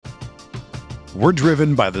We're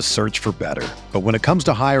driven by the search for better. But when it comes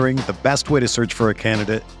to hiring, the best way to search for a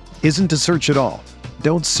candidate isn't to search at all.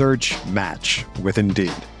 Don't search, match with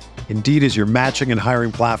Indeed. Indeed is your matching and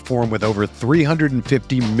hiring platform with over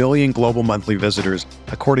 350 million global monthly visitors,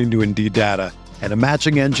 according to Indeed data, and a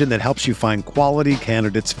matching engine that helps you find quality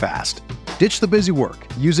candidates fast. Ditch the busy work.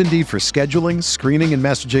 Use Indeed for scheduling, screening, and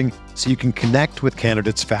messaging so you can connect with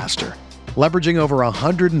candidates faster. Leveraging over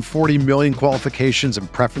 140 million qualifications and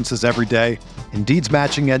preferences every day, Indeed's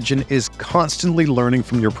matching engine is constantly learning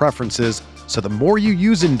from your preferences, so the more you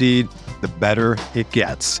use Indeed, the better it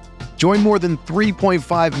gets. Join more than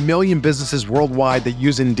 3.5 million businesses worldwide that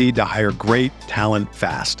use Indeed to hire great talent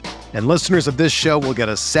fast. And listeners of this show will get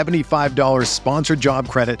a $75 sponsored job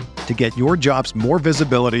credit to get your jobs more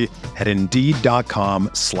visibility at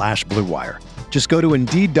Indeed.com/Blue Wire. Just go to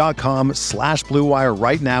Indeed.com/Blue Wire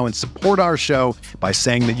right now and support our show by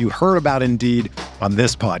saying that you heard about Indeed on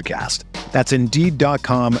this podcast. That's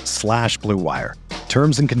Indeed.com/Blue Wire.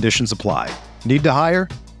 Terms and conditions apply. Need to hire?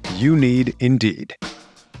 You need Indeed.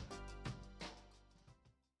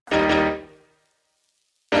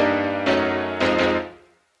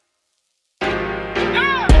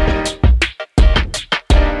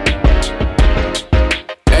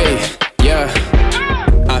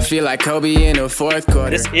 Feel like Kobe in the fourth quarter.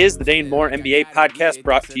 This is the Dane Moore NBA podcast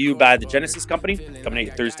brought to you by the Genesis Company, coming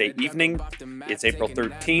at Thursday evening. It's April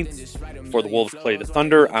 13th before the Wolves play the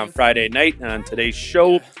Thunder on Friday night. And on today's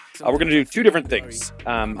show, we're going to do two different things.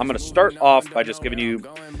 I'm going to start off by just giving you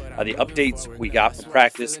the updates we got from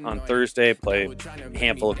practice on Thursday, play a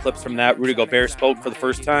handful of clips from that. Rudy Gobert spoke for the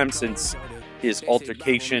first time since his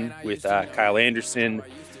altercation with Kyle Anderson,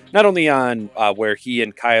 not only on where he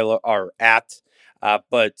and Kyle are at,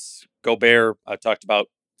 but Gobert talked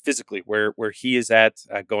about physically where he is at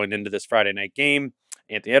going into this Friday night game.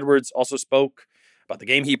 Anthony Edwards also spoke about the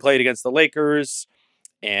game he played against the Lakers,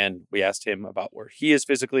 and we asked him about where he is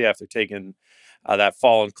physically after taking that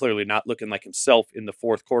fall and clearly not looking like himself in the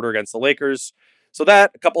fourth quarter against the Lakers. So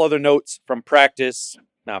that, a couple other notes from practice.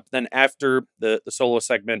 Now, then after the solo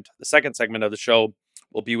segment, the second segment of the show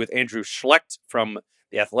will be with Andrew Schlecht from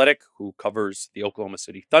The Athletic, who covers the Oklahoma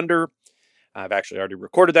City Thunder. I've actually already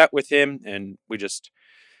recorded that with him, and we just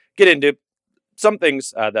get into some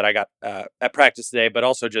things that I got at practice today, but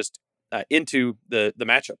also just into the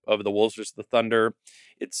matchup of the Wolves versus the Thunder.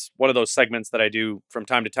 It's one of those segments that I do from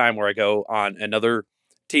time to time where I go on another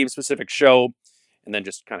team-specific show and then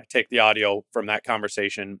just kind of take the audio from that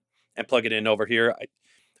conversation and plug it in over here.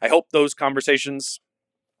 I hope those conversations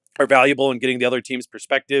are valuable in getting the other team's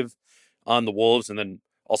perspective on the Wolves, and then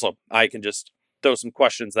also I can just throw some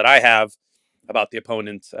questions that I have about the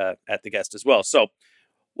opponent at the guest as well. So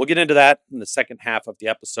we'll get into that in the second half of the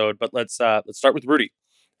episode, but let's start with Rudy.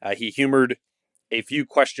 He humored a few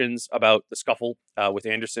questions about the scuffle with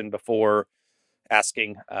Anderson before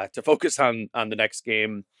asking to focus on the next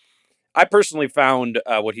game. I personally found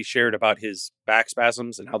what he shared about his back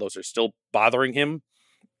spasms and how those are still bothering him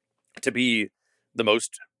to be the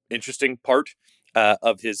most interesting part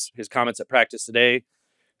of his comments at practice today.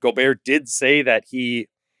 Gobert did say that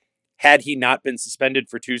had he not been suspended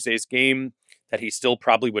for Tuesday's game, that he still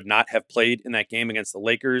probably would not have played in that game against the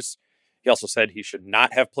Lakers. He also said he should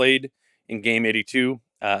not have played in Game 82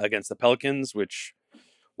 against the Pelicans, which,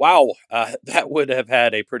 wow, that would have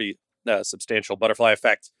had a pretty substantial butterfly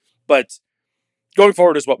effect. But going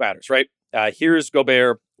forward is what matters, right? Here's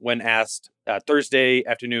Gobert when asked Thursday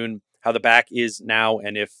afternoon how the back is now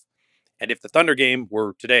and if the Thunder game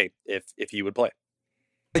were today, if he would play.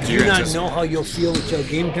 Do you not know how you'll feel until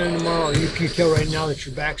game time tomorrow, or you can tell right now that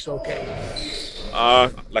your back's okay?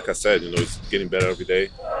 Like I said, it's getting better every day.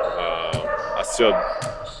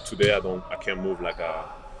 Today I can't move like I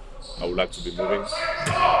would like to be moving,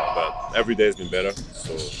 but every day has been better.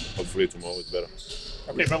 So hopefully tomorrow is better.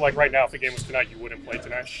 Okay, but like right now, if the game was tonight, you wouldn't play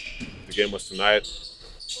tonight? If the game was tonight,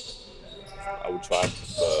 I would try,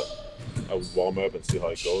 but I would warm up and see how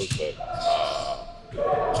it goes. But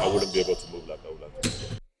I wouldn't be able to move like I would like to.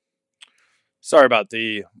 Sorry about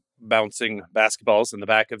the bouncing basketballs in the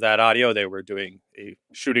back of that audio. They were doing a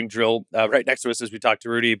shooting drill right next to us as we talked to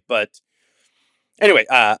Rudy. But anyway,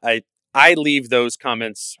 I leave those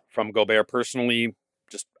comments from Gobert personally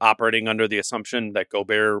just operating under the assumption that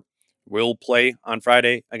Gobert will play on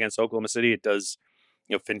Friday against Oklahoma City. It does,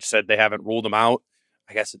 Finch said they haven't ruled him out.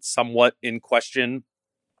 I guess it's somewhat in question.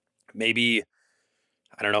 Maybe,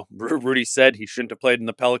 I don't know, Rudy said he shouldn't have played in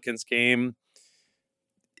the Pelicans game.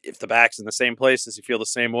 If the back's in the same place, does he feel the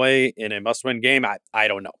same way in a must-win game? I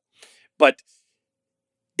don't know. But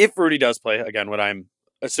if Rudy does play, again, what I'm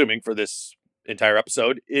assuming for this entire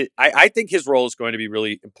episode. I think his role is going to be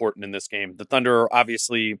really important in this game. The Thunder are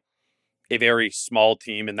obviously a very small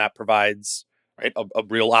team, and that provides right a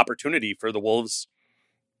real opportunity for the Wolves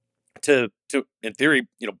to in theory,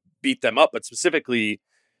 beat them up, but specifically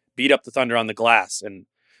beat up the Thunder on the glass. And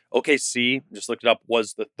OKC, just looked it up,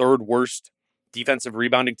 was the third worst defensive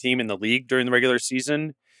rebounding team in the league during the regular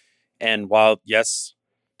season. And while, yes,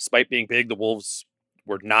 despite being big, the Wolves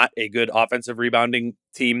were not a good offensive rebounding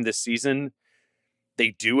team this season.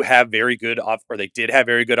 They do have very good they did have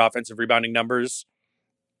very good offensive rebounding numbers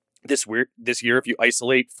this year. If you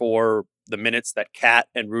isolate for the minutes that Cat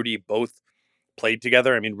and Rudy both played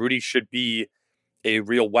together, I mean, Rudy should be a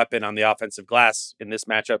real weapon on the offensive glass in this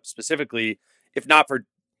matchup specifically, if not for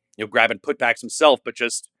grabbing putbacks himself, but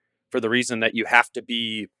just for the reason that you have to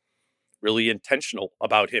be really intentional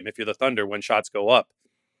about him if you're the Thunder when shots go up.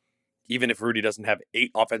 Even if Rudy doesn't have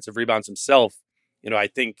 8 offensive rebounds himself, I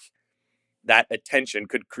think that attention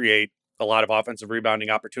could create a lot of offensive rebounding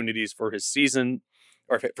opportunities for his season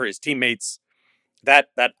or for his teammates. That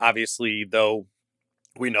obviously, though,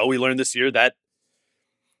 we learned this year that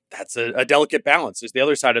that's a delicate balance. There's the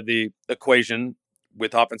other side of the equation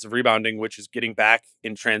with offensive rebounding, which is getting back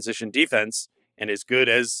in transition defense. And as good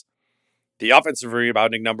as the offensive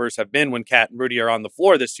rebounding numbers have been when Cat and Rudy are on the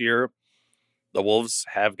floor this year, the Wolves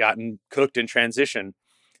have gotten cooked in transition.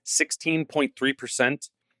 16.3%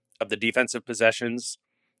 of the defensive possessions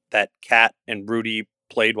that Cat and Rudy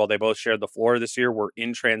played while they both shared the floor this year were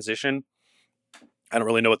in transition. I don't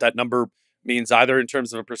really know what that number means either in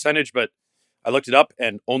terms of a percentage, but I looked it up,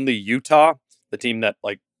 and only Utah, the team that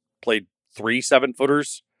played 3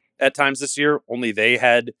 7-footers at times this year, only they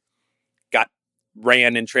had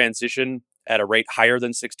ran in transition at a rate higher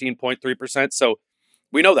than 16.3%. So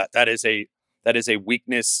we know that is a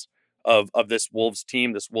weakness of this Wolves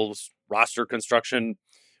team, this Wolves roster construction,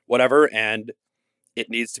 whatever, and it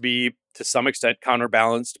needs to be to some extent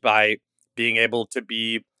counterbalanced by being able to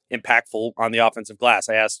be impactful on the offensive glass.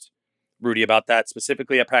 I asked Rudy about that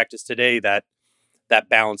specifically at practice today, that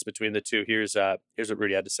balance between the two. Here's what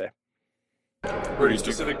Rudy had to say. Rudy,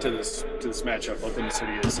 specific to this matchup, Oklahoma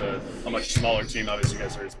City is a much smaller team. Obviously, you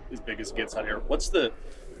guys are as big as it gets out here.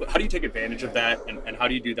 How do you take advantage of that, and how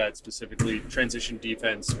do you do that specifically, transition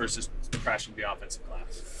defense versus crashing the offensive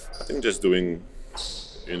glass? I think just doing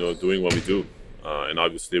what we do. And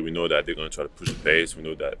obviously, we know that they're going to try to push the pace. We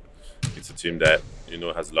know that it's a team that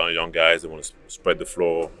has a lot of young guys that want to spread the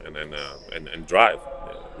floor and then and drive,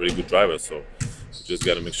 really good drivers. So we just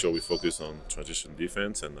got to make sure we focus on transition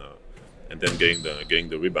defense and then getting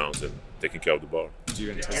the rebounds and taking care of the ball. Do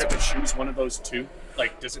you have to choose one of those two?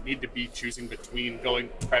 Does it need to be choosing between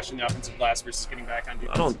crashing the offensive glass versus getting back on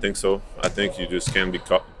defense? I don't think so. I think you just can't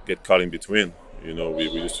get caught in between. We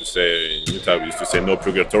used to say in Utah, no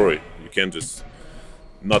purgatory. You can't just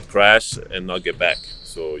not crash and not get back.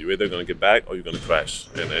 So you're either going to get back or you're going to crash.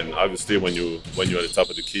 And obviously when you're at the top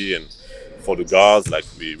of the key and for the guards,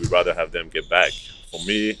 we'd rather have them get back. For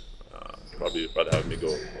me, probably rather have me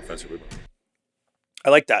go offensive rebound. I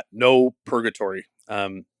like that. No purgatory.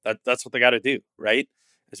 That's what they got to do, right?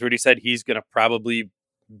 As Rudy said, he's going to probably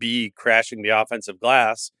be crashing the offensive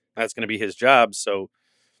glass. That's going to be his job. So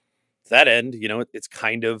to that end, it's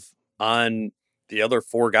kind of on the other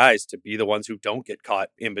 4 guys to be the ones who don't get caught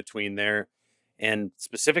in between there. And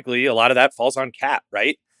specifically, a lot of that falls on Cat,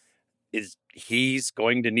 right? He's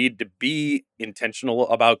going to need to be intentional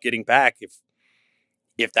about getting back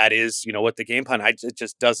if that is, what the game plan. It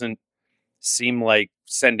just doesn't seem like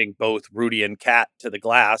sending both Rudy and Cat to the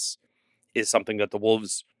glass is something that the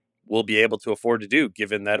Wolves will be able to afford to do,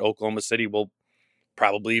 given that Oklahoma City will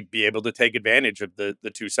probably be able to take advantage of the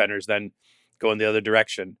 2 centers then go in the other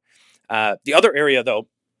direction. The other area, though,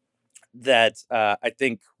 that I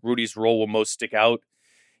think Rudy's role will most stick out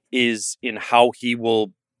is in how he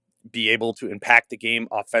will be able to impact the game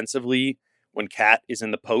offensively when Cat is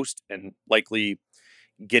in the post and likely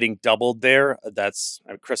getting doubled there. That's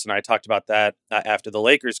Chris and I talked about that after the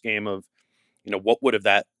Lakers game of, what would have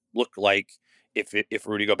that looked like if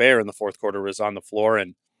Rudy Gobert in the fourth quarter was on the floor.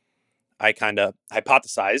 And I kind of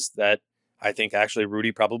hypothesized that I think actually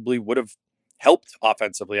Rudy probably would have helped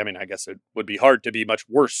offensively. I mean, I guess it would be hard to be much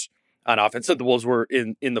worse on offense than the Wolves were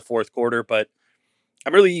in the fourth quarter, but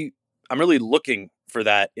I'm really looking for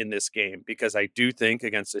that in this game because I do think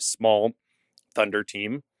against a small Thunder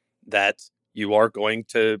team that you are going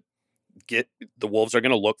to the Wolves are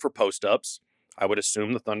going to look for post-ups. I would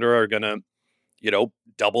assume the Thunder are going to,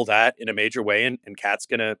 double that in a major way, and Cat's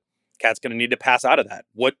going to need to pass out of that.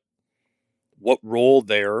 What role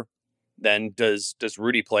there then does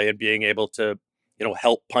Rudy play in being able to,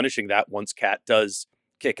 help punishing that once Cat does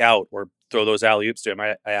kick out or throw those alley-oops to him.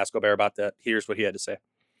 I asked Gobert about that. Here's what he had to say.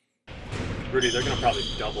 Rudy, they're going to probably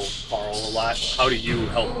double Carl a lot. How do you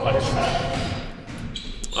help punish that?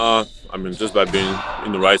 I mean, just by being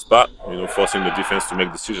in the right spot, forcing the defense to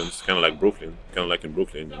make decisions, kind of like in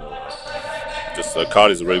Brooklyn. Just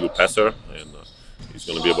Carl is a really good passer, and he's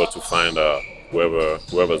going to be able to find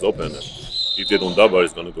whoever's open. And if they don't double,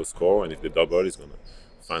 he's going to go score, and if they double, he's going to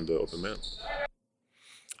find the open man.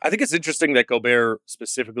 I think it's interesting that Gobert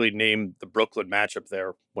specifically named the Brooklyn matchup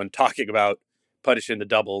there when talking about punishing the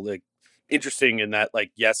double. Like, interesting in that,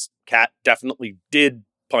 like, yes, Cat definitely did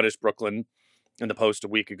punish Brooklyn in the post a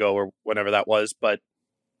week ago or whenever that was, but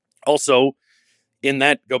also in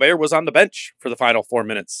that Gobert was on the bench for the final 4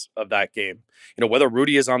 minutes of that game. Whether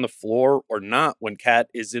Rudy is on the floor or not when Cat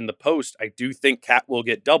is in the post, I do think Cat will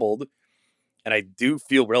get doubled, and I do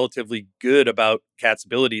feel relatively good about Cat's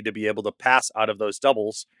ability to be able to pass out of those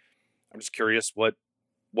doubles. I'm just curious what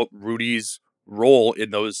Rudy's role in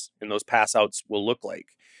those pass outs will look like.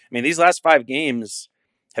 I mean, these last 5 games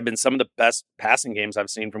have been some of the best passing games I've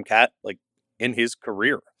seen from Cat, like, in his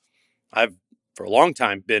career. I've, for a long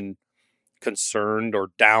time, been concerned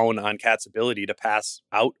or down on Cat's ability to pass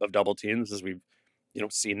out of double teams, as we've,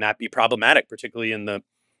 seen that be problematic, particularly in the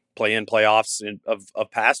play-in playoffs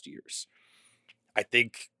of past years. I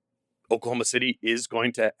think Oklahoma City is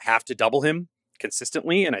going to have to double him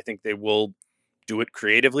consistently, and I think they will do it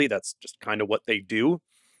creatively. That's just kind of what they do.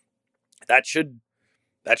 That should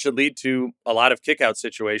lead to a lot of kick-out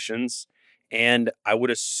situations, and I would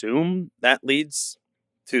assume that leads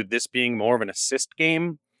to this being more of an assist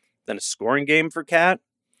game than a scoring game for Cat.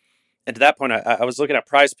 And to that point, I was looking at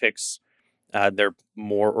Prize Picks. They're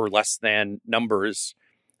more or less than numbers.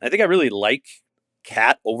 I think I really like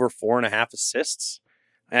Cat over 4.5 assists.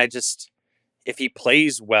 And if he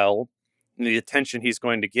plays well, the attention he's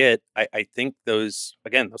going to get, I think those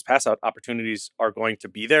pass out opportunities are going to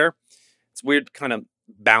be there. It's weird kind of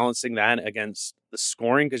balancing that against the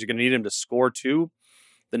scoring because you're going to need him to score too.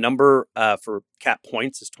 The number for Cat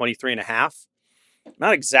points is 23.5.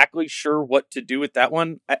 Not exactly sure what to do with that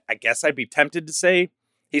one. I guess I'd be tempted to say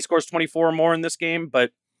he scores 24 or more in this game,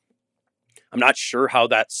 but I'm not sure how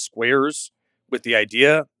that squares with the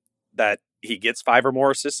idea that he gets 5 or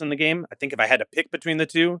more assists in the game. I think if I had to pick between the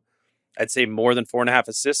two, I'd say more than 4.5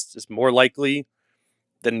 assists is more likely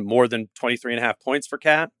than more than 23.5 points for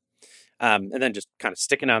Cat. And then just kind of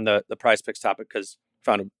sticking on the Prize Picks topic, because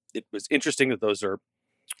it was interesting that those are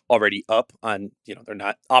already up on,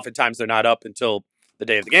 oftentimes they're not up until the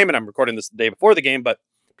day of the game, and I'm recording this the day before the game, but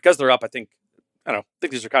because they're up, I think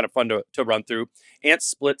these are kind of fun to run through. Ant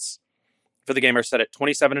splits for the game are set at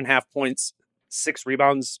 27.5 points, 6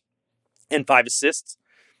 rebounds, and 5 assists.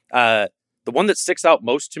 The one that sticks out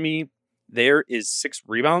most to me there is 6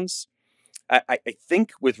 rebounds. I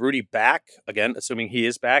think with Rudy back, again, assuming he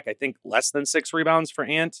is back, I think less than 6 rebounds for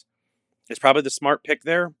Ant is probably the smart pick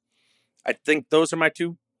there. I think those are my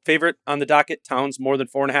 2 favorite on the docket. Towns more than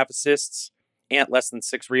 4.5 assists, Ant less than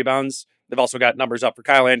 6 rebounds. They've also got numbers up for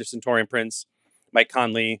Kyle Anderson, Taurean Prince, Mike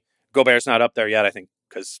Conley. Gobert's not up there yet, I think,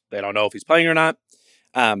 because they don't know if he's playing or not.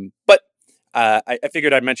 But I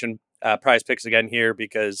figured I'd mention Prize Picks again here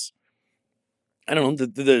because, I don't know,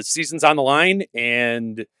 the season's on the line,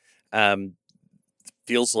 and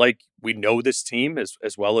feels like we know this team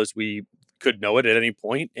as well as we could know it at any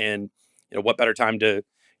point. And, what better time to,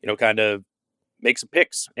 kind of make some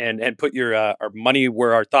picks and put your our money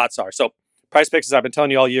where our thoughts are. So Prize Picks, as I've been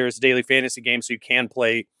telling you all year, is a daily fantasy game, so you can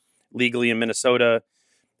play legally in Minnesota.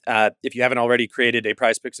 If you haven't already created a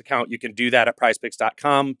Prize Picks account, you can do that at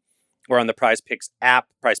prizepicks.com or on the Prize Picks app.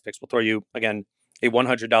 Prize Picks will throw you, again, a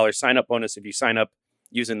 $100 sign-up bonus if you sign up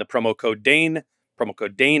using the promo code Dane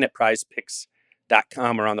at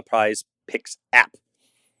prizepicks.com or on the Prize Picks app.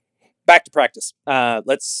 Back to practice.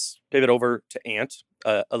 Let's pivot over to Ant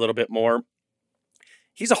a little bit more.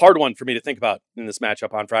 He's a hard one for me to think about in this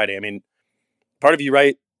matchup on Friday. I mean, part of you,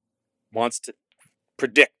 right, wants to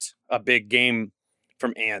predict a big game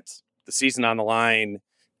from Ant. The season on the line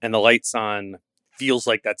and the lights on feels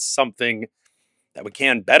like that's something that we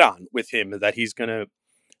can bet on with him, that he's going to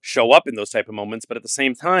show up in those type of moments. But at the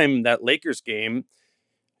same time, that Lakers game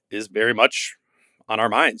is very much on our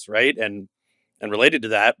minds, right? And related to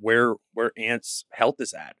that, where Ant's health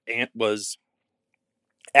is at. Ant was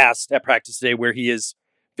asked at practice today where he is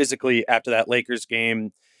physically after that Lakers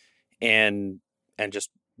game and just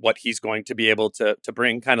what he's going to be able to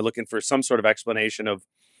bring, kind of looking for some sort of explanation of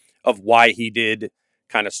why he did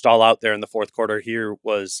kind of stall out there in the fourth quarter. Here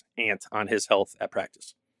was Ant on his health at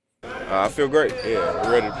practice. I feel great. Yeah,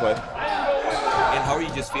 we're ready to play. And how are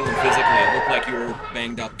you just feeling physically? It looked like you were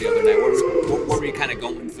banged up the other night. What were you kind of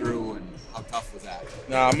going through? And How tough was that?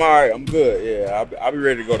 Nah, I'm all right. I'm good. Yeah, I'll be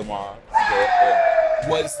ready to go tomorrow. Yeah.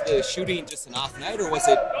 Was the shooting just an off night, or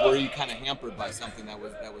were you kind of hampered by something that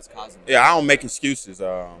was causing it? Yeah, I don't make excuses.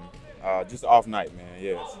 Just off night, man.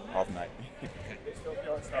 Yeah, off night. Still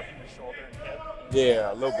feeling stuff in the shoulder and hip.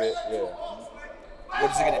 Yeah, a little bit. Yeah,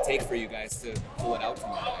 What is it going to take for you guys to pull it out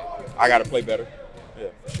tomorrow night? I got to play better. Yeah,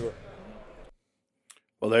 for sure.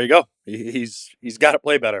 Well, there you go. He's got to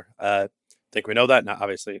play better. I think we know that. Not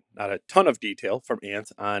obviously not a ton of detail from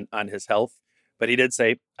Ant on his health, but he did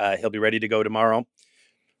say he'll be ready to go tomorrow.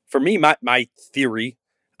 For me, my theory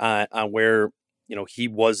on where he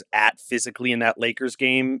was at physically in that Lakers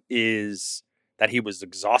game is that he was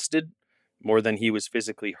exhausted more than he was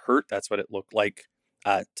physically hurt. That's what it looked like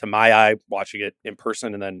to my eye watching it in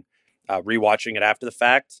person and then rewatching it after the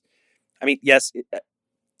fact. I mean, yes,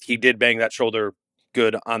 he did bang that shoulder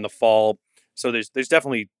good on the fall. So there's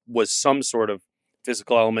definitely was some sort of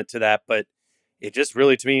physical element to that, but it just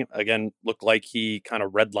really, to me, again, looked like he kind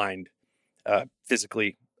of redlined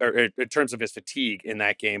physically or in terms of his fatigue in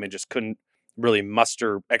that game and just couldn't really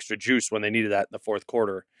muster extra juice when they needed that in the fourth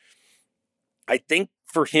quarter. I think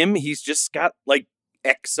for him, he's just got like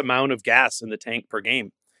X amount of gas in the tank per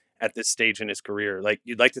game at this stage in his career. Like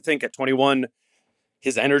you'd like to think at 21,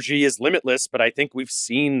 his energy is limitless, but I think we've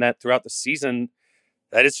seen that throughout the season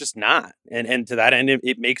that it's just not. And to that end,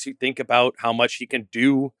 it makes you think about how much he can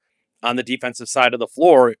do on the defensive side of the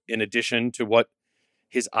floor in addition to what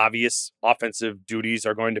his obvious offensive duties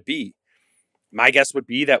are going to be. My guess would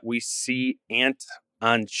be that we see Ant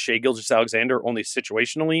on Shai Gilgeous-Alexander only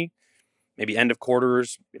situationally, maybe end of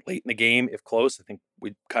quarters, late in the game, if close. I think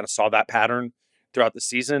we kind of saw that pattern throughout the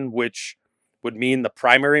season, which would mean the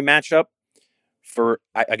primary matchup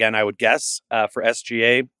I would guess, for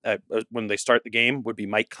SGA when they start the game would be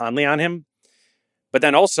Mike Conley on him. But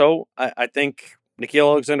then also, I think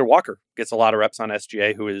Nickeil Alexander-Walker gets a lot of reps on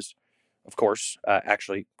SGA, who is, of course,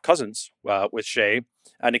 actually cousins with Shai.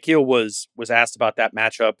 Nickeil was asked about that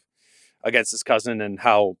matchup against his cousin and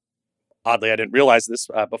how, oddly, I didn't realize this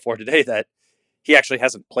before today, that he actually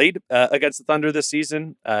hasn't played against the Thunder this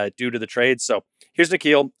season due to the trade. So here's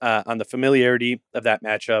Nickeil on the familiarity of that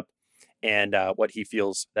matchup and what he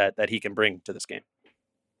feels that he can bring to this game.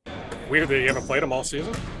 Weird that you haven't played him all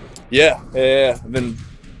season. Yeah. I've been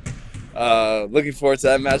looking forward to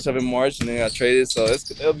that matchup in March, and then got traded, so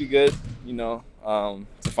it'll be good, to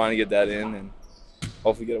finally get that in and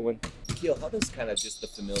hopefully get a win. Nickeil, how does kind of just the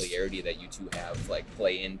familiarity that you two have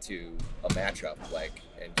play into a matchup,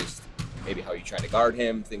 and just maybe how you try to guard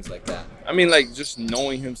him, things like that? I mean, just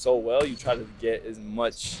knowing him so well, you try to get as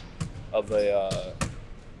much of a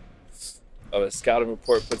scouting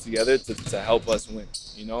report put together to help us win,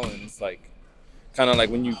 and it's kind of like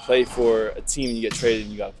when you play for a team and you get traded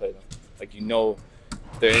and you got to play them.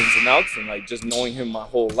 Their ins and outs, and just knowing him my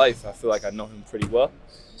whole life, I feel like I know him pretty well.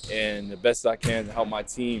 And the best I can to help my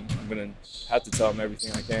team, I'm going to have to tell him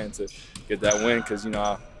everything I can to get that win because,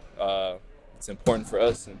 it's important for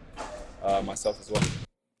us and myself as well.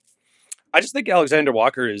 I just think Alexander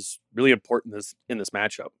Walker is really important in this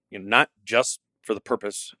matchup. Not just for the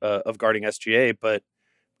purpose of guarding SGA, but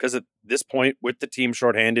because at this point, with the team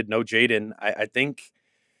shorthanded, no Jaden, I think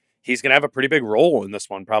he's going to have a pretty big role in this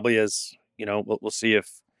one. Probably as, we'll see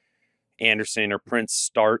if Anderson or Prince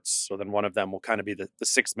starts, so then one of them will kind of be the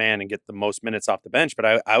sixth man and get the most minutes off the bench.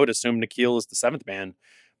 But I would assume Nickeil is the seventh man,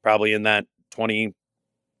 probably in that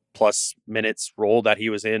 20-plus minutes role that he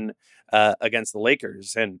was in against the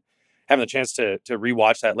Lakers. And having the chance to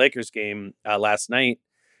rewatch that Lakers game last night,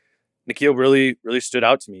 Nickeil really, really stood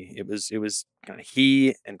out to me. It was kind of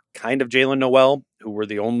he and kind of Jalen Noel, who were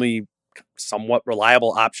the only somewhat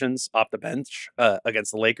reliable options off the bench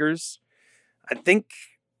against the Lakers. I think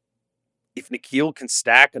if Nickeil can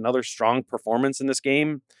stack another strong performance in this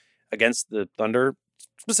game against the Thunder,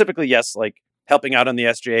 specifically, yes, helping out on the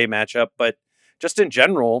SGA matchup, but just in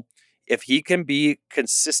general, if he can be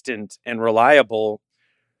consistent and reliable,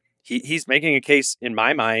 he's making a case in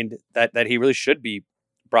my mind that he really should be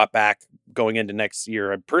brought back going into next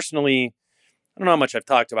year. And personally, I don't know how much I've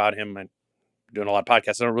talked about him. I'm doing a lot of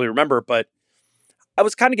podcasts. I don't really remember, but I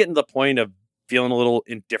was kind of getting to the point of feeling a little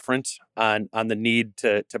indifferent on the need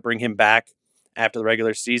to bring him back after the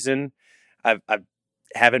regular season. I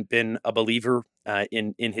haven't been a believer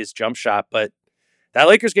in his jump shot, but that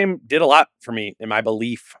Lakers game did a lot for me in my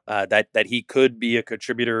belief that he could be a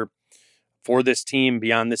contributor for this team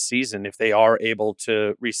beyond this season if they are able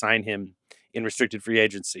to re-sign him in restricted free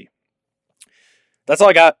agency. That's all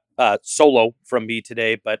I got solo from me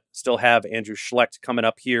today, but still have Andrew Schlecht coming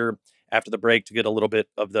up here after the break to get a little bit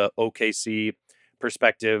of the OKC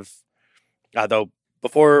perspective. Though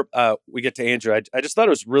before we get to Andrew, I just thought it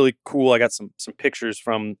was really cool. I got some pictures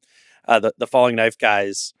from the Falling Knife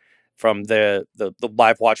guys from the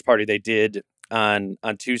live watch party they did on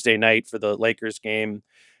Tuesday night for the Lakers game,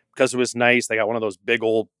 because it was nice. They got one of those big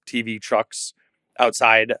old TV trucks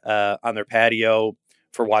outside on their patio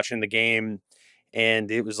for watching the game.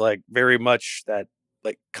 And it was like very much that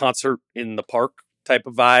like concert in the park type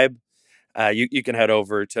of vibe. You can head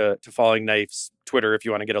over to Falling Knife's Twitter if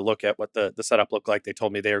you want to get a look at what the setup looked like. They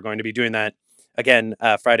told me they are going to be doing that again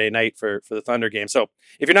Friday night for the Thunder game. So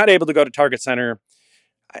if you're not able to go to Target Center,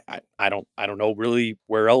 I don't know really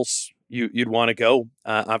where else you'd want to go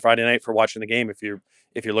on Friday night for watching the game if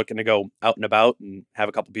you're looking to go out and about and have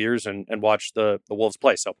a couple beers and watch the Wolves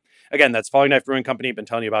play. So again, that's Falling Knife Brewing Company. Been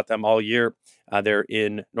telling you about them all year. They're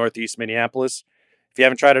in Northeast Minneapolis. If you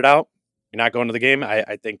haven't tried it out, you're not going to the game,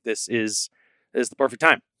 I think this is the perfect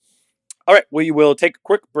time. All right, we will take a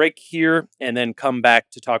quick break here and then come back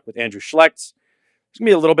to talk with Andrew Schlecht. There's going to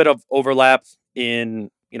be a little bit of overlap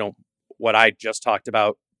in, what I just talked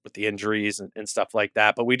about with the injuries and stuff like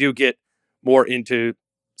that, but we do get more into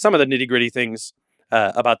some of the nitty-gritty things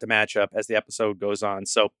about the matchup as the episode goes on.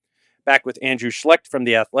 So back with Andrew Schlecht from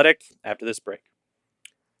The Athletic after this break.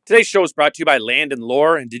 Today's show is brought to you by Land &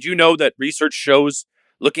 Lore, and did you know that research shows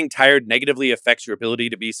looking tired negatively affects your ability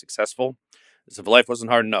to be successful? As if life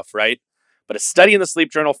wasn't hard enough, right? But a study in the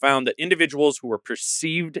Sleep Journal found that individuals who were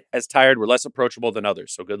perceived as tired were less approachable than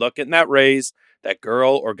others. So good luck getting that raise, that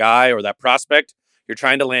girl or guy or that prospect you're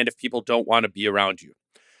trying to land if people don't want to be around you.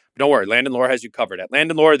 But don't worry, Land & Lore has you covered. At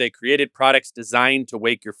Land & Lore, they created products designed to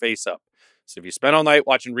wake your face up. So if you spend all night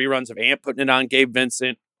watching reruns of Ant putting it on Gabe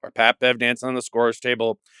Vincent or Pat Bev dancing on the scorer's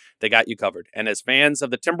table, they got you covered. And as fans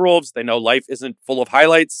of the Timberwolves, they know life isn't full of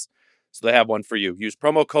highlights, so they have one for you. Use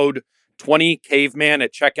promo code 20caveman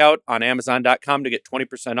at checkout on Amazon.com to get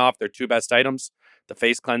 20% off their two best items, the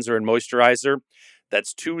face cleanser and moisturizer.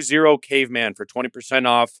 That's 20caveman for 20%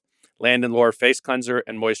 off Land & Lore face cleanser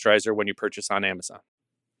and moisturizer when you purchase on Amazon.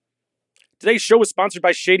 Today's show is sponsored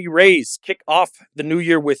by Shady Rays. Kick off the new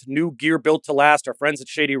year with new gear built to last. Our friends at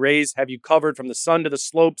Shady Rays have you covered from the sun to the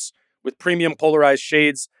slopes with premium polarized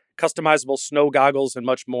shades, customizable snow goggles, and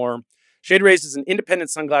much more. Shady Rays is an independent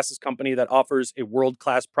sunglasses company that offers a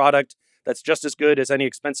world-class product that's just as good as any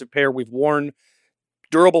expensive pair we've worn.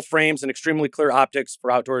 Durable frames and extremely clear optics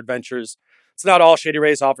for outdoor adventures. It's not all. Shady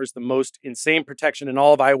Rays offers the most insane protection in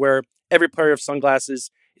all of eyewear. Every pair of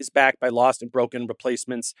sunglasses is backed by lost and broken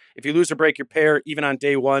replacements. If you lose or break your pair, even on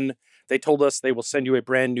day one, they told us they will send you a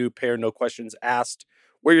brand new pair, no questions asked.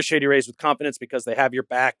 Wear your Shady Rays with confidence because they have your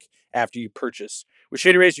back after you purchase. With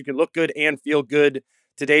Shady Rays, you can look good and feel good.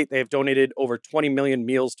 To date, they have donated over 20 million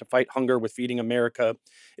meals to fight hunger with Feeding America.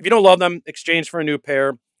 If you don't love them, exchange for a new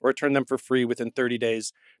pair or return them for free within 30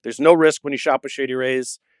 days. There's no risk when you shop with Shady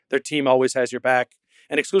Rays. Their team always has your back.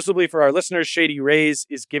 And exclusively for our listeners, Shady Rays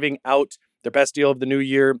is giving out their best deal of the new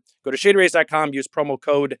year. Go to shadyrays.com, use promo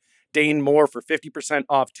code DaneMoore for 50%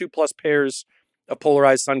 off 2+ pairs of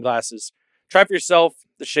polarized sunglasses. Try for yourself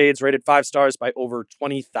the shades rated 5 stars by over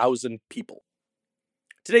 20,000 people.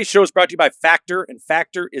 Today's show is brought to you by Factor, and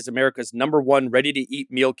Factor is America's #1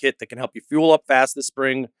 ready-to-eat meal kit that can help you fuel up fast this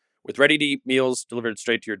spring with ready-to-eat meals delivered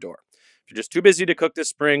straight to your door. If you're just too busy to cook this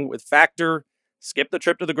spring, with Factor, skip the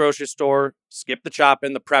trip to the grocery store, skip the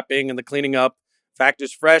chopping, the prepping, and the cleaning up.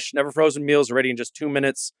 Factor's fresh, never frozen meals are ready in just 2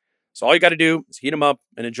 minutes. So all you got to do is heat them up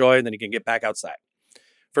and enjoy, and then you can get back outside.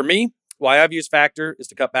 For me, why I've used Factor is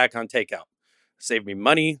to cut back on takeout. It saved me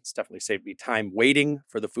money. It's definitely saved me time waiting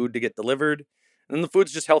for the food to get delivered. And the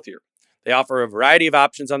food's just healthier. They offer a variety of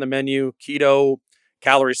options on the menu: keto,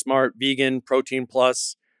 calorie smart, vegan, protein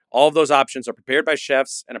plus. All of those options are prepared by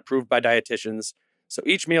chefs and approved by dietitians. So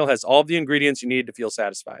each meal has all of the ingredients you need to feel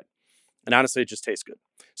satisfied. And honestly, it just tastes good.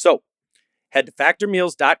 So head to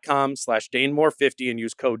factormeals.com/DaneMoore50 and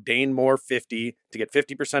use code DaneMoore50 to get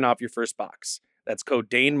 50% off your first box. That's code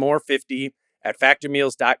DaneMoore50 at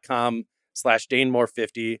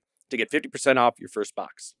factormeals.com/DaneMoore50 to get 50% off your first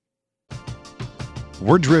box.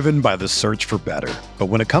 We're driven by the search for better. But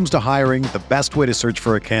when it comes to hiring, the best way to search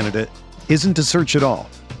for a candidate isn't to search at all.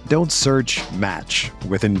 Don't search, match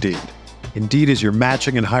with Indeed. Indeed is your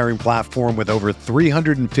matching and hiring platform with over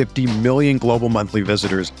 350 million global monthly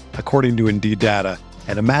visitors, according to Indeed data,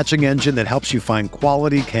 and a matching engine that helps you find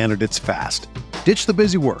quality candidates fast. Ditch the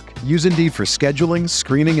busy work. Use Indeed for scheduling,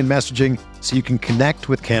 screening, and messaging so you can connect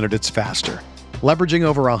with candidates faster. Leveraging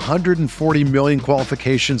over 140 million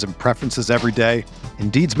qualifications and preferences every day,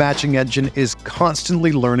 Indeed's matching engine is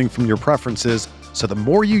constantly learning from your preferences, so the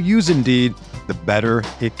more you use Indeed, the better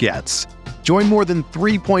it gets. Join more than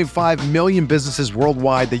 3.5 million businesses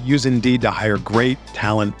worldwide that use Indeed to hire great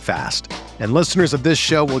talent fast. And listeners of this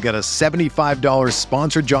show will get a $75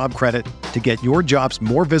 sponsored job credit to get your jobs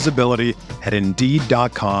more visibility at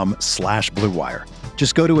Indeed.com/Blue Wire.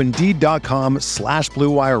 Just go to Indeed.com/Blue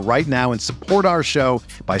Wire right now and support our show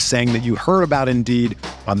by saying that you heard about Indeed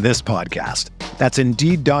on this podcast. That's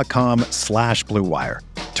Indeed.com/Blue Wire.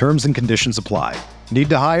 Terms and conditions apply. Need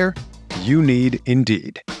to hire? You need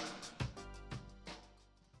Indeed.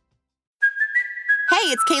 Hey,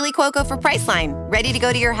 it's Kaylee Cuoco for Priceline. Ready to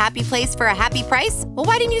go to your happy place for a happy price? Well,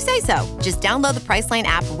 why didn't you say so? Just download the Priceline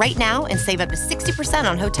app right now and save up to 60%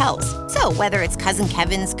 on hotels. So whether it's Cousin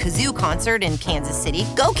Kevin's Kazoo Concert in Kansas City,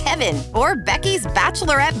 go Kevin, or Becky's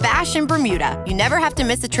Bachelorette Bash in Bermuda, you never have to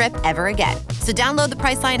miss a trip ever again. So download the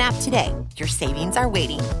Priceline app today. Your savings are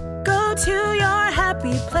waiting. Go to your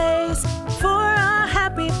happy place for a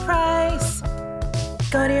happy price.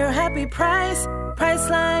 Go to your happy price,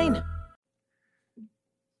 Priceline.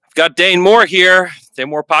 Got Dane Moore here, Dane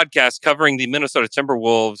Moore podcast covering the Minnesota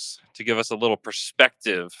Timberwolves to give us a little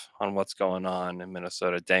perspective on what's going on in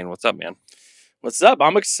Minnesota. Dane, what's up, man? What's up?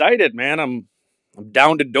 I'm excited, man. I'm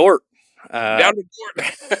down to Dort. Down to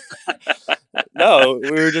Dort. No,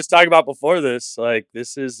 we were just talking about before this. Like,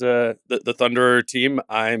 this is the Thunder team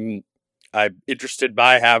I'm interested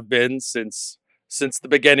by, have been since the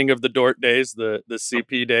beginning of the Dort days, the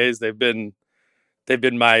CP days. They've been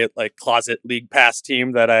my like closet league pass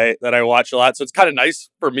team that I watch a lot. So it's kind of nice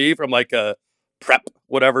for me from like a prep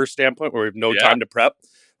whatever standpoint where we have no time to prep.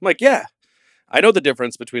 I'm like, yeah, I know the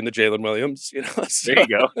difference between the Jalen Williams. You know, so. There you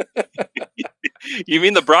go. You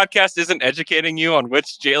mean the broadcast isn't educating you on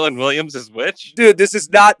which Jalen Williams is which? Dude, this is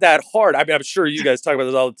not that hard. I mean, I'm sure you guys talk about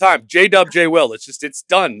this all the time. J-Dub, J-Will. It's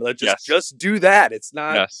done. Let's just do that. It's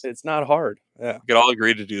not hard. Yeah. We could all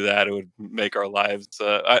agree to do that. It would make our lives,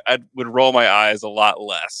 I would roll my eyes a lot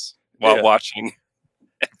less while watching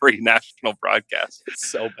every national broadcast. It's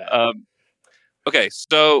so bad. Okay,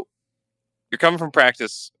 so you're coming from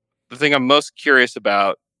practice. The thing I'm most curious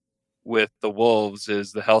about with the Wolves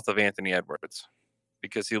is the health of Anthony Edwards,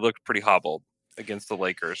 because he looked pretty hobbled against the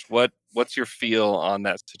Lakers. What's your feel on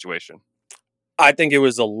that situation? I think it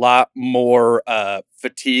was a lot more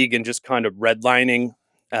fatigue and just kind of redlining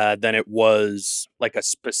than it was like a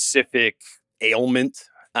specific ailment.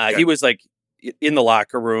 He was like in the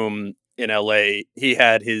locker room in LA. He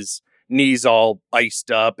had his knees all iced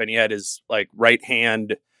up and he had his like right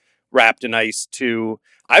hand wrapped in ice too.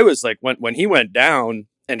 I was like, when he went down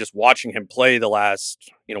and just watching him play the last,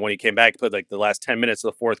 when he came back, he played like the last 10 minutes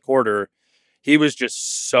of the fourth quarter, he was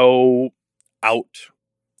just so out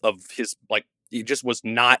of his, like, he just was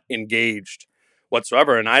not engaged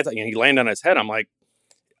whatsoever. And I thought, he landed on his head. I'm like,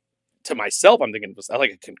 to myself, I'm thinking, was that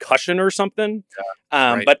like a concussion or something?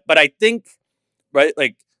 Yeah, right. But I think, right,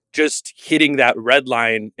 like just hitting that red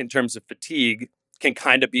line in terms of fatigue can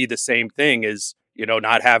kind of be the same thing as,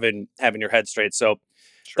 not having your head straight. So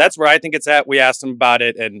that's where I think it's at. We asked him about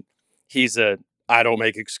it and he's I don't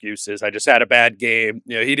make excuses. I just had a bad game.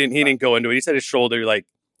 He didn't go into it. He said his shoulder, like,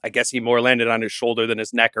 I guess he more landed on his shoulder than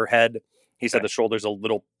his neck or head. He said the shoulder's a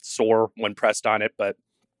little sore when pressed on it, but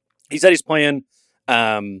he said he's playing.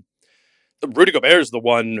 Rudy Gobert is the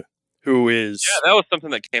one who is. Yeah, that was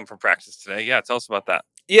something that came from practice today. Yeah, tell us about that.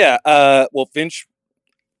 Yeah, well, Finch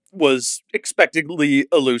was expectedly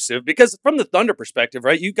elusive because from the Thunder perspective,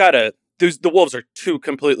 right, the Wolves are two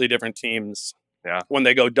completely different teams. Yeah. When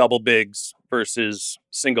they go double bigs versus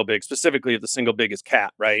single big, specifically if the single big is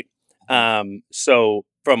Cat, right? So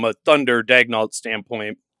from a Thunder Dagnall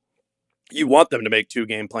standpoint, you want them to make 2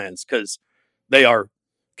 game plans because they are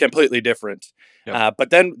completely different. Yep. But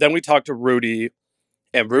then we talked to Rudy,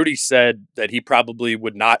 and Rudy said that he probably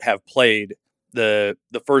would not have played the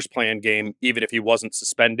first play-in game even if he wasn't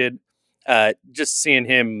suspended. Just seeing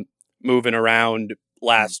him moving around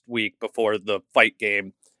last week before the fight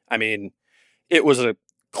game, I mean, it was a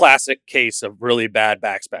classic case of really bad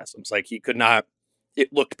back spasms. Like he could not.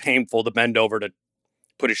 It looked painful to bend over to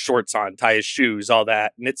put his shorts on, tie his shoes, all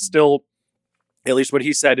that, and it's still, at least what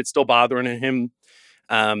he said, it's still bothering him.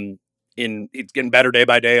 He's getting better day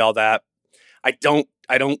by day, all that. I don't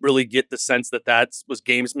really get the sense that was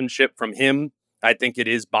gamesmanship from him. I think it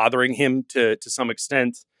is bothering him to some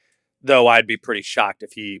extent, though I'd be pretty shocked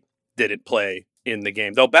if he didn't play in the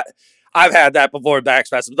game. Though I've had that before, back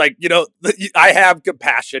spasms. Like, I have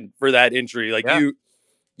compassion for that injury. Like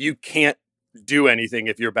you can't do anything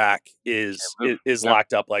if your back is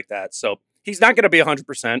locked up like that. So he's not going to be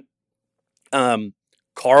 100%.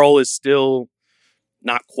 Carl is still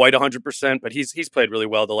not quite 100%, but he's played really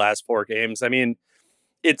well the last 4 games. I mean,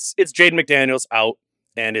 it's Jaden McDaniels out.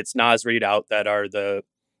 and it's Naz Reid out that are the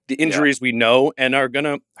injuries we know and are going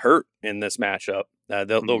to hurt in this matchup.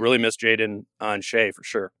 They'll really miss Jaden on Shea for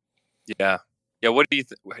sure. Yeah. Yeah. What do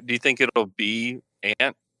you think it'll be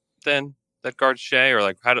Ant then that guards Shea, or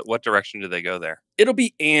like what direction do they go there? It'll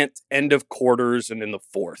be Ant end of quarters and in the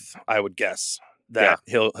fourth, I would guess that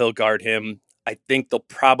he'll guard him. I think they'll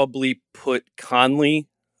probably put Conley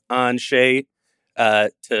on Shea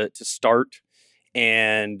to start,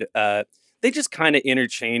 and they just kind of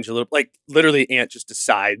interchange a little. Like literally, Ant just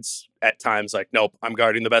decides at times, like, nope, I'm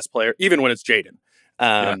guarding the best player, even when it's Jaden.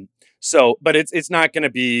 So, but it's not going to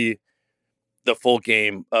be the full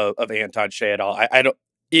game of Ant on Shea at all. I don't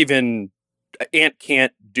even Ant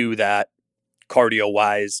can't do that cardio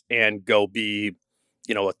wise and go be,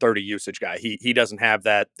 a 30 usage guy. He doesn't have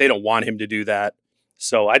that. They don't want him to do that.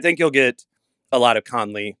 So I think you'll get a lot of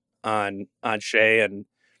Conley on Shea, and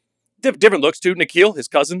different looks too. Nikhil, his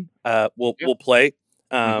cousin, will play.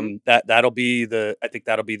 That'll be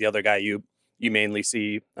the other guy you mainly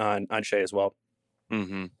see on Shea as well.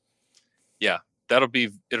 Mm-hmm. Yeah, it'll be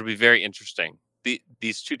very interesting.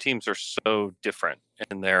 These two teams are so different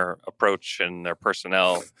in their approach and their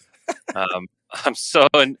personnel. I'm so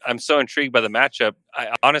intrigued by the matchup.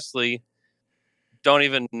 I honestly don't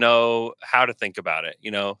even know how to think about it,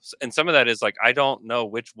 and some of that is like, I don't know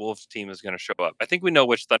which Wolves team is going to show up. I think we know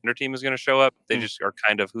which Thunder team is going to show up. They just are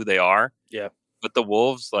kind of who they are. Yeah. But the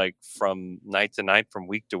Wolves, like from night to night, from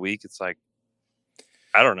week to week, it's like,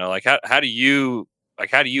 I don't know. Like, how do you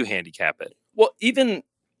handicap it? Well, even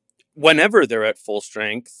whenever they're at full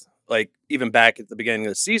strength, like even back at the beginning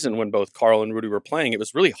of the season when both Carl and Rudy were playing, it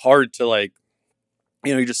was really hard to like,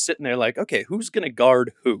 you're just sitting there like, okay, who's going to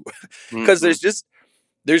guard who? Because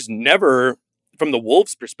there's never, from the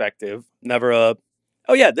Wolves' perspective, never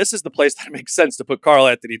this is the place that makes sense to put Karl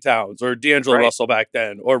Anthony Towns or D'Angelo Russell back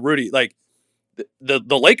then, or Rudy. Like the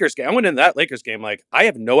Lakers game, I went into that Lakers game like, I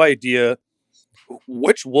have no idea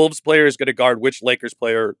which Wolves player is going to guard which Lakers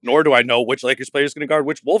player, nor do I know which Lakers player is going to guard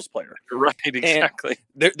which Wolves player. Right, exactly.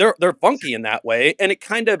 And they're funky in that way, and it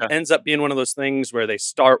kind of ends up being one of those things where they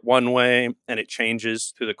start one way and it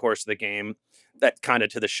changes through the course of the game. That kind of,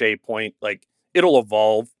 to the Shea point, like it'll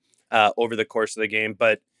evolve over the course of the game.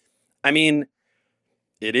 But I mean,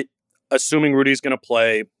 assuming Rudy's going to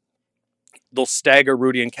play, they'll stagger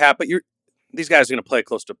Rudy and Cat, but these guys are going to play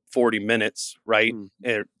close to 40 minutes, right?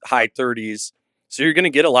 High 30s. So you're going to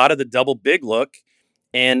get a lot of the double big look.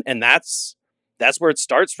 And that's where it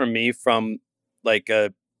starts from me, from like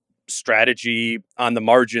a strategy on the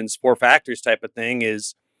margins, 4 factors type of thing,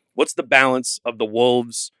 is what's the balance of the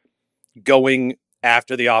Wolves going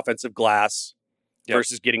after the offensive glass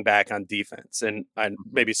versus getting back on defense. And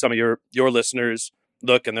maybe some of your listeners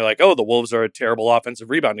look and they're like, oh, the Wolves are a terrible offensive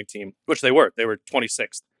rebounding team, which they were. They were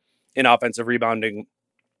 26th in offensive rebounding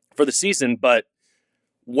for the season. But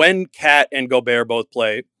when Cat and Gobert both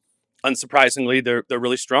play, unsurprisingly, they're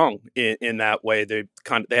really strong in that way. They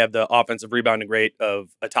have the offensive rebounding rate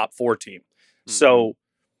of a top 4 team. So,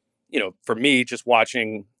 for me, just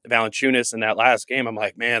watching Valanciunas in that last game, I'm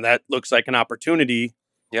like, man, that looks like an opportunity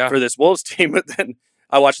for this Wolves team. But then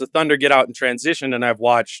I watched the Thunder get out in transition, and I've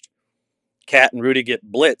watched Cat and Rudy get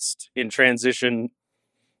blitzed in transition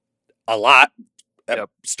a lot.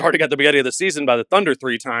 Starting at the beginning of the season by the Thunder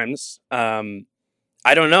 3 times.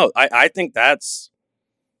 I don't know. I think that's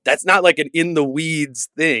not like an in the weeds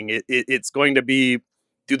thing. It's going to be,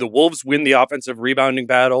 do the Wolves win the offensive rebounding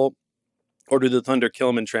battle, or do the Thunder kill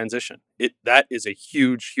them in transition? That is a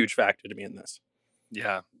huge, huge factor to me in this.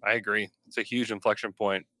 Yeah, I agree. It's a huge inflection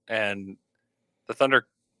point, and the Thunder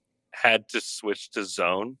had to switch to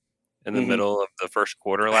zone in the middle of the first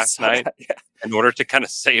quarter last night in order to kind of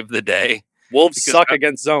save the day. Wolves suck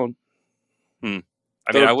against zone. I mean,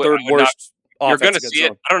 third worst. You're going to see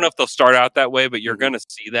it. I don't know if they'll start out that way, but you're going to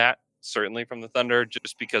see that certainly from the Thunder,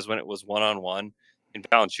 just because when it was 1-on-1, and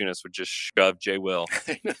Valanciunas would just shove Jay Will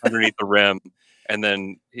underneath the rim, and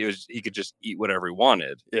then he could just eat whatever he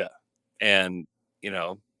wanted. Yeah, and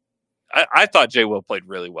I thought Jay Will played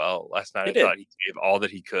really well last night. I thought he gave all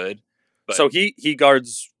that he could. But so he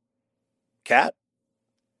guards Cat.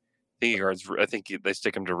 I think they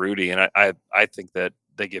stick him to Rudy, and I think that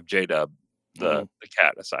they give J-Dub the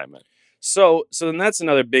Cat assignment. So then that's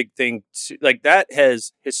another big thing too. Like, that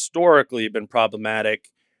has historically been problematic.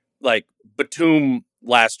 Like, Batum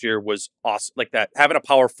last year was awesome. Like that, having a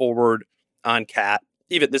power forward on Cat.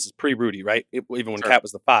 Even this is pre-Rudy, right? Even when Cat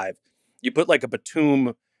was the 5, you put like a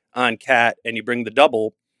Batum on Cat and you bring the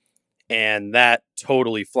double, and that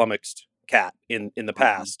totally flummoxed Cat in the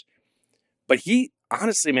past. But he,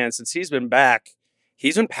 honestly, man, since he's been back,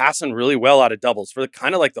 he's been passing really well out of doubles for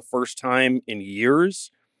kind of like the first time in years.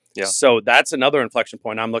 Yeah. So that's another inflection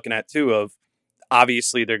point I'm looking at too. Of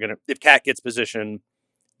obviously they're gonna, if Cat gets position,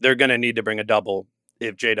 they're gonna need to bring a double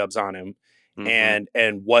if J-Dub's on him, and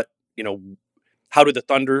what how do the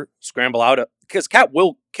Thunder scramble out of, because Cat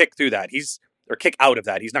will kick through that. Or kick out of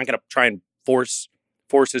that. He's not gonna try and force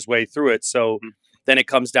his way through it. So then it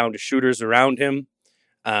comes down to shooters around him.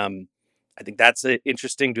 I think that's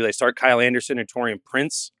interesting. Do they start Kyle Anderson and Taurean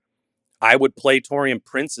Prince? I would play Taurean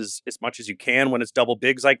Prince as much as you can when it's double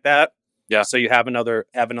bigs like that. Yeah. So you have another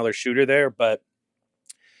shooter there. But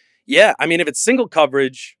yeah, I mean, if it's single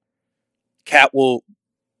coverage, Cat will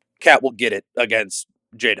get it against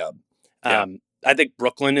J-Dub. Yeah. I think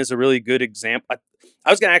Brooklyn is a really good example. I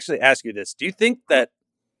was going to actually ask you this. Do you think that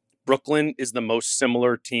Brooklyn is the most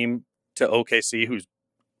similar team to OKC, who's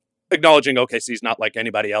acknowledging OKC is not like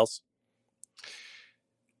anybody else?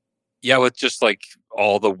 Yeah, with just like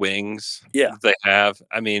all the wings they have.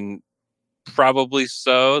 I mean, probably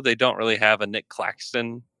so. They don't really have a Nick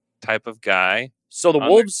Claxton type of guy. So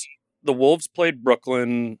the Wolves played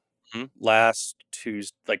Brooklyn last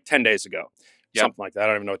Tuesday, like 10 days ago. Something like that. I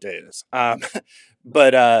don't even know what day it is.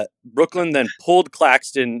 But Brooklyn then pulled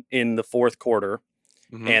Claxton in the fourth quarter,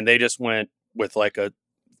 and they just went with like a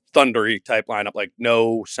thundery type lineup, like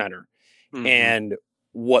no center. And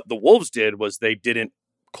what the Wolves did was they didn't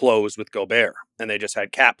close with Gobert, and they just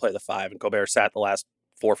had Cat play the 5, and Gobert sat the last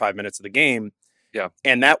 4 or 5 minutes of the game. Yeah.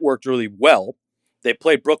 And that worked really well. They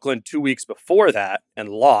played Brooklyn 2 weeks before that and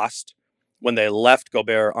lost when they left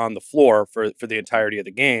Gobert on the floor for the entirety of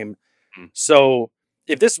the game. So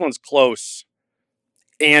if this one's close,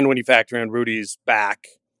 and when you factor in Rudy's back,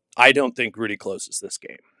 I don't think Rudy closes this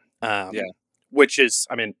game. Which is,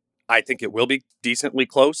 I mean, I think it will be decently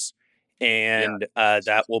close. And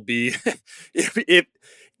that will be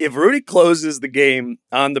if Rudy closes the game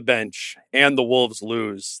on the bench and the Wolves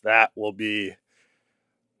lose, that will be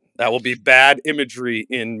bad imagery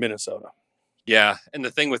in Minnesota. Yeah, and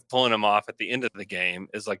the thing with pulling him off at the end of the game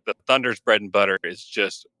is like the Thunder's bread and butter is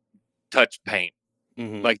just touch paint,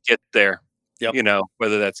 like get there. Yep.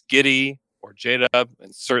 Whether that's Giddey or J-Dub,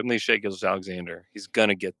 and certainly Shai Gilgeous-Alexander, he's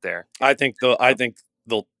gonna get there. I think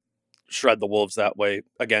they'll shred the Wolves that way.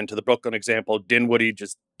 Again, to the Brooklyn example, Dinwiddie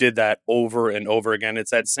just did that over and over again.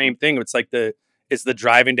 It's that same thing. It's like it's the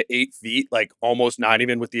driving to 8 feet, like almost not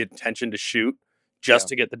even with the intention to shoot, just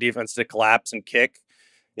to get the defense to collapse and kick.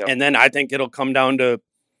 Yep. And then I think it'll come down to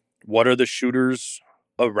what are the shooters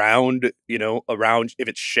around, if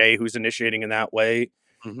it's Shai who's initiating in that way,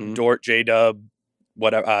 Dort, J-Dub,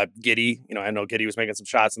 whatever, Giddey. I know Giddey was making some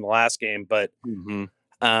shots in the last game, but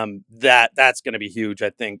that's going to be huge,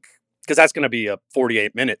 I think, because that's going to be a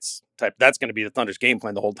 48 minutes type. That's going to be the Thunder's game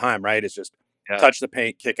plan the whole time, right? It's just touch the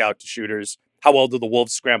paint, kick out to shooters. How well do the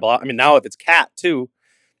Wolves scramble out? I mean, now if it's Cat too,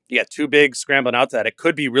 you got 2 bigs scrambling out to that. It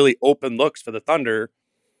could be really open looks for the Thunder,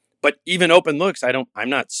 but even open looks, I'm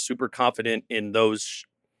not super confident in those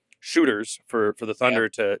shooters for the Thunder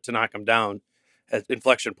to knock them down.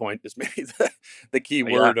 Inflection point is maybe the key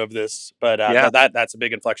word of this, but that's a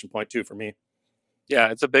big inflection point too for me. Yeah,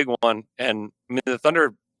 it's a big one. And I mean, the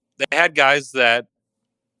Thunder, they had guys that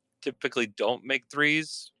typically don't make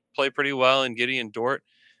threes play pretty well in Giddey and Dort,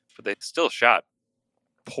 but they still shot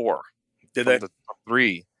poor. Did they? The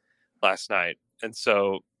 3 last night. And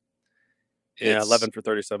so 11 for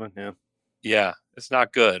 37. Yeah, it's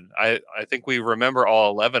not good. I think we remember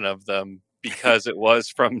all 11 of them because it was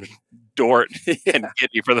from Dort and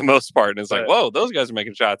Giddey for the most part. And it's like, whoa, those guys are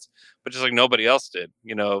making shots, but just like nobody else did.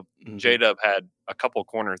 J-Dub had a couple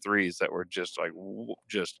corner threes that were just like,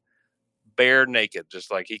 just bare naked,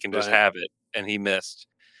 just like he can just have it, and he missed.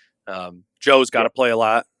 Joe's got to play a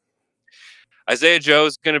lot. Isaiah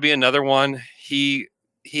Joe's going to be another one. He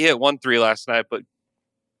hit 1 3 last night, but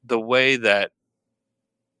the way that,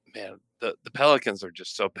 man, the Pelicans are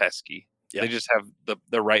just so pesky. They just have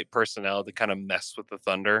the right personnel to kind of mess with the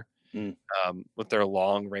Thunder with their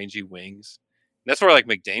long, rangy wings. And that's where like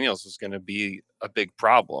McDaniels is going to be a big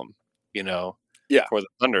problem, for the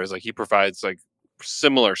Thunder. Is like he provides like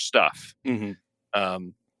similar stuff. And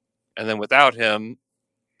then without him,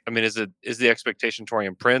 I mean, is the expectation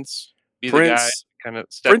Taurean Prince be the guy kind of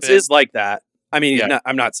step Prince in? is like that. I mean,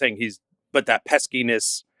 I'm not saying but that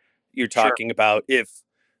peskiness you're talking about, if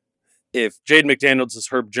Jaden McDaniels is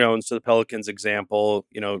Herb Jones to the Pelicans example,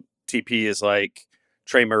 TP is like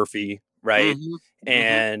Trey Murphy, right?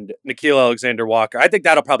 And Nickeil Alexander-Walker. I think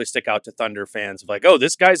that'll probably stick out to Thunder fans of like, oh,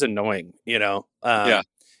 this guy's annoying,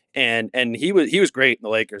 And he was great in the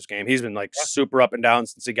Lakers game. He's been like super up and down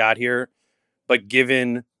since he got here. But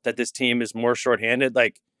given that this team is more shorthanded,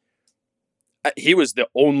 like he was the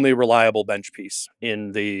only reliable bench piece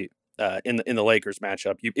in the Lakers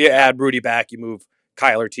matchup. You add Rudy back, you move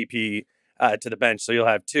Kyle or TP to the bench, so you'll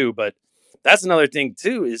have two. But that's another thing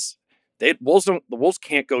too is the Wolves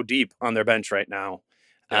can't go deep on their bench right now.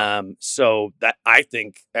 Yeah. So that I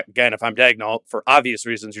think again, if I'm Dagnall, for obvious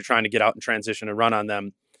reasons, you're trying to get out and transition and run on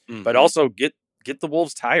them, but also get the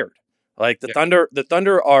Wolves tired. Like the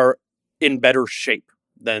Thunder are in better shape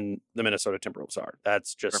than the Minnesota Timberwolves are.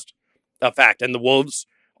 That's just a fact. And the Wolves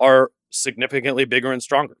are significantly bigger and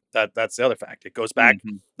stronger. That's the other fact. It goes back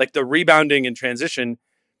like the rebounding and transition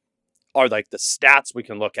are like the stats we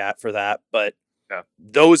can look at for that, but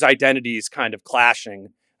those identities kind of clashing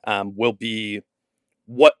will be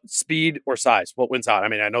what speed or size, what wins out. I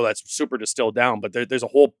mean, I know that's super distilled down, but there's a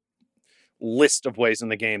whole list of ways in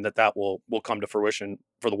the game that will come to fruition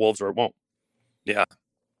for the Wolves or it won't. Yeah.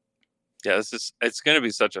 Yeah, it's going to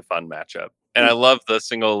be such a fun matchup. And I love the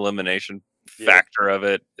single elimination factor of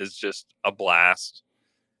it is just a blast.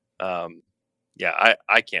 I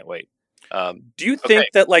can't wait. Do you think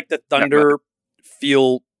that like the Thunder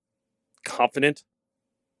feel confident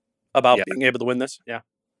about being able to win this? Yeah.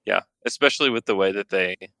 Yeah, especially with the way that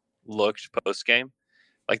they looked post game.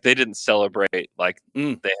 Like they didn't celebrate like they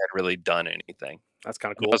had really done anything. That's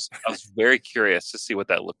kind of cool. I was very curious to see what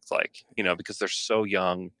that looks like, because they're so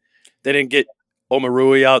young. They didn't get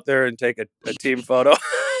Omarui out there and take a team photo.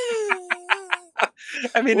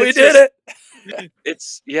 I mean, we did it.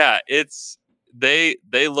 It's they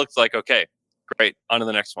looked like, okay, great, on to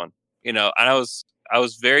the next one. And I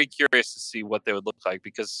was very curious to see what they would look like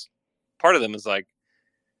because part of them is like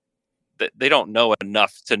they don't know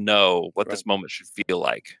enough to know what this moment should feel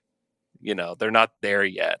like. They're not there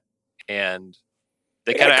yet, and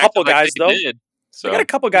they kind of a couple like guys they though. Did, so. They got a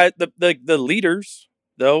couple guys. The leaders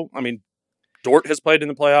though. I mean, Dort has played in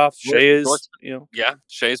the playoffs. Shea is, Yeah,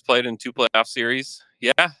 Shea's played in 2 playoff series.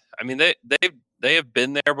 Yeah, I mean they have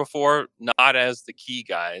been there before, not as the key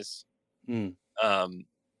guys.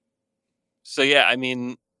 So yeah, I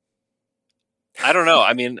mean, I don't know.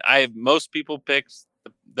 I mean, most people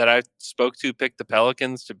that I spoke to picked the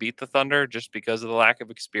Pelicans to beat the Thunder just because of the lack of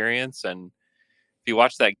experience. And if you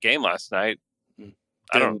watched that game last night,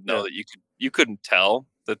 I don't know that you couldn't tell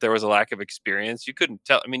that there was a lack of experience. You couldn't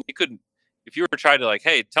tell. I mean, you couldn't. If you were trying to like,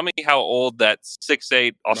 hey, tell me how old that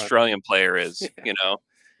 6'8" Australian player is, I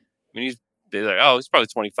mean, they're like, oh, he's probably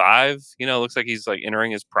 25, looks like he's like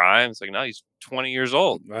entering his prime. It's like, no, he's 20 years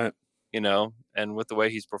old, right? And with the way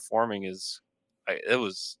he's performing it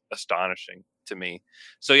was astonishing to me.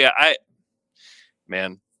 So yeah, I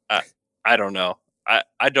don't know.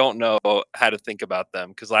 I don't know how to think about them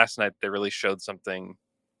because last night they really showed something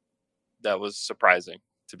that was surprising,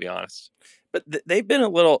 to be honest. But they've been a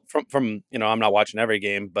little from I'm not watching every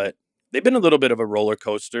game, but they've been a little bit of a roller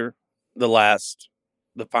coaster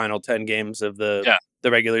the final 10 games of the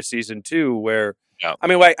regular season too, where I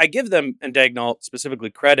mean, I give them and Dagnall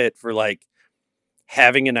specifically credit for like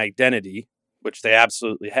having an identity, which they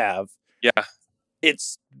absolutely have. Yeah.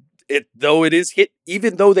 Though it is hit,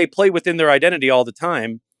 even though they play within their identity all the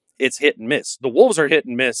time, it's hit and miss. The Wolves are hit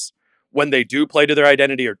and miss when they do play to their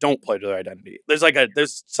identity or don't play to their identity.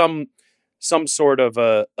 There's some sort of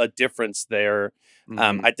a difference there.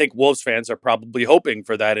 I think Wolves fans are probably hoping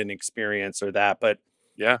for that inexperience or that, but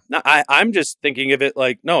I'm just thinking of it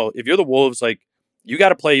like, no, if you're the Wolves, like you got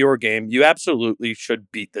to play your game. You absolutely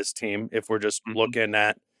should beat this team if we're just looking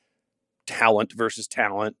at talent versus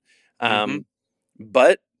talent.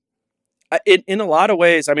 But in a lot of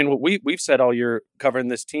ways, I mean, what we've said all year covering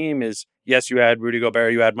this team is, yes, you had Rudy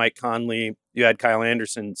Gobert, you had Mike Conley, you had Kyle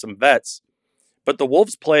Anderson, some vets, but the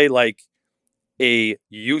Wolves play like a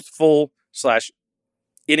youthful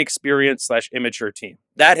 / inexperienced / immature team.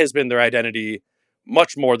 That has been their identity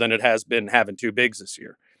much more than it has been having 2 bigs this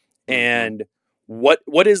year. And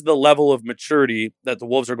what is the level of maturity that the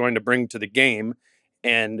Wolves are going to bring to the game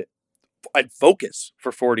and focus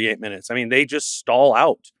for 48 minutes? I mean, they just stall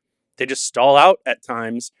out. They just stall out at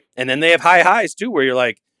times. And then they have high highs too, where you're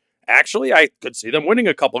like, actually, I could see them winning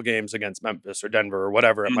a couple games against Memphis or Denver or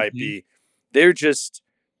whatever it might be. They're just,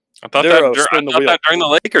 I thought that during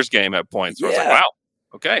the Lakers game at points where I was like, wow,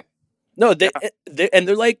 okay. No,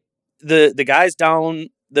 they're like the guys down,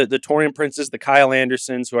 the Taurean Princes, the Kyle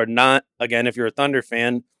Andersons, who are not, again, if you're a Thunder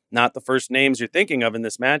fan, not the first names you're thinking of in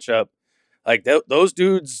this matchup. Like those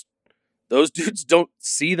dudes don't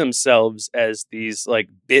see themselves as these like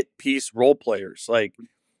bit piece role players. Like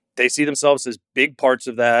they see themselves as big parts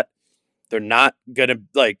of that. They're not gonna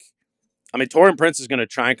Taurean Prince is gonna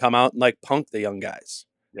try and come out and like punk the young guys.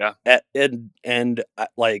 Yeah. And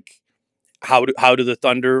like how do the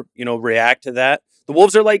Thunder react to that? The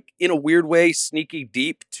Wolves are like, in a weird way, sneaky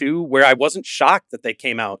deep too, where I wasn't shocked that they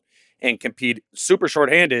came out and super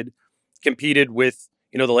shorthanded, competed with,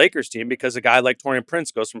 the Lakers team, because a guy like Taurean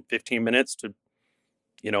Prince goes from 15 minutes to,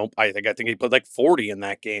 I think he put like 40 in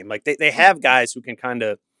that game. Like they have guys who can kind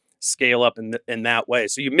of scale up in that way.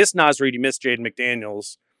 So you miss Naz Reid, you miss Jaden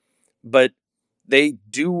McDaniels, but they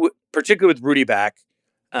do, particularly with Rudy back,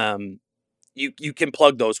 you can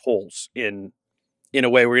plug those holes in a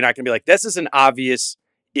way where you're not going to be like, this is an obvious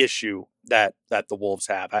issue that the Wolves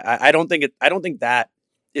have. I don't think that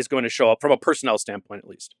is going to show up from a personnel standpoint, at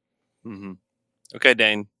least. Mm-hmm. Okay,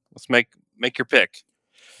 Dane, let's make your pick.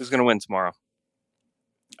 Who's going to win tomorrow?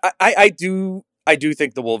 I do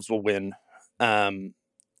think the Wolves will win.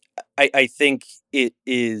 I think it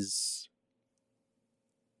is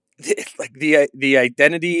like the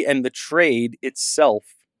identity and the trade itself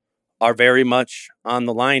are very much on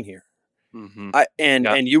the line here. Mm-hmm.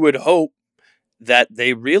 And you would hope that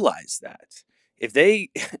they realize that if they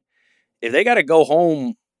got to go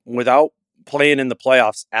home without playing in the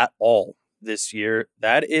playoffs at all this year,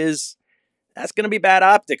 that's going to be bad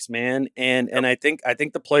optics, man. And I think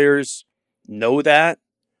the players know that.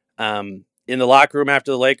 In the locker room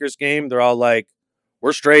after the Lakers game, they're all like,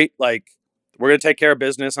 "We're straight. Like, we're going to take care of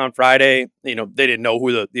business on Friday." They didn't know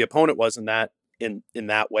who the opponent was in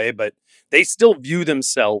that way, but they still view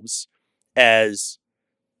themselves as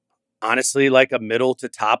honestly like a middle to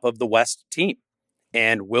top of the West team.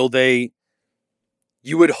 And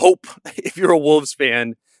you would hope, if you're a Wolves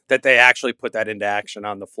fan, that they actually put that into action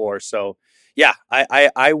on the floor. So yeah,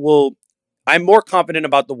 I'm more confident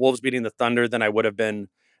about the Wolves beating the Thunder than I would have been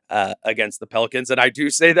against the Pelicans. And I do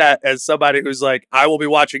say that as somebody who's like, I will be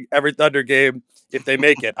watching every Thunder game if they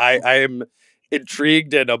make it. I am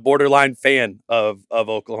intrigued and a borderline fan of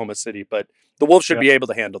Oklahoma City, but the Wolves should be able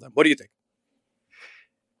to handle them. What do you think?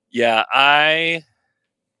 Yeah, I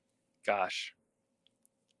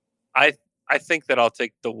think that I'll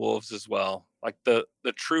take the Wolves as well. Like the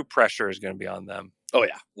true pressure is going to be on them. Oh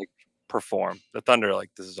yeah, like perform. The Thunder, like,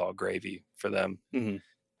 this is all gravy for them. Mm-hmm.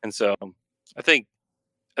 And so I think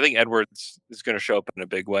Edwards is going to show up in a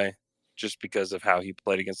big way just because of how he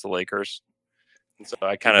played against the Lakers. And so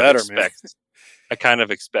I kind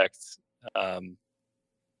of expect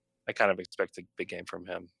a big game from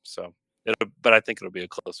him. So, but I think it'll be a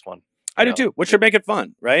close one. I do too, which should make it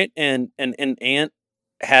fun, right? And Ant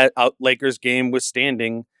had out Lakers game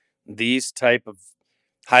withstanding these type of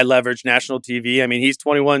high leverage national TV. I mean, he's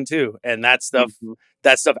 21 too, and that stuff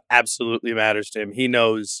absolutely matters to him. He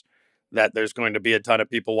knows that there's going to be a ton of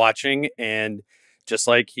people watching, and just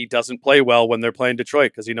like he doesn't play well when they're playing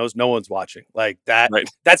Detroit because he knows no one's watching. Like that, right.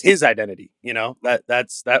 That's his identity.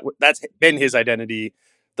 That's been his identity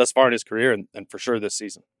thus far in his career, and for sure this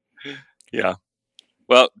season. Yeah.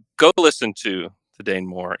 Well, go listen to the Dane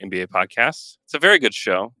Moore NBA podcast. It's a very good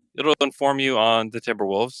show. It'll inform you on the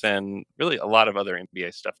Timberwolves and really a lot of other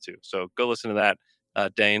NBA stuff too. So go listen to that.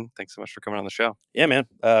 Dane, thanks so much for coming on the show. Yeah, man.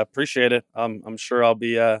 Appreciate it. I'm sure I'll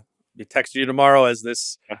be texting you tomorrow as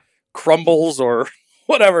this crumbles or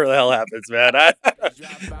whatever the hell happens, man.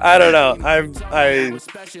 I don't know.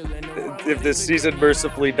 If this season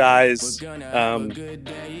mercifully dies,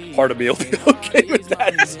 part of me will be okay with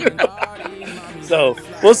that. So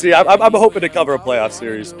we'll see. I'm hoping to cover a playoff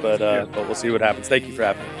series, but we'll see what happens. Thank you for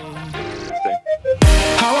having me.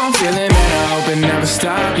 How I'm feeling, man, I hope it never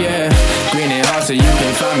stop, yeah. Green and hot so you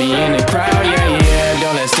can find me in the crowd, yeah.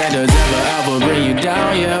 Don't let standards ever bring you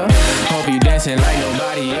down, yeah. Hope you dancing like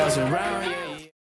nobody else around, yeah.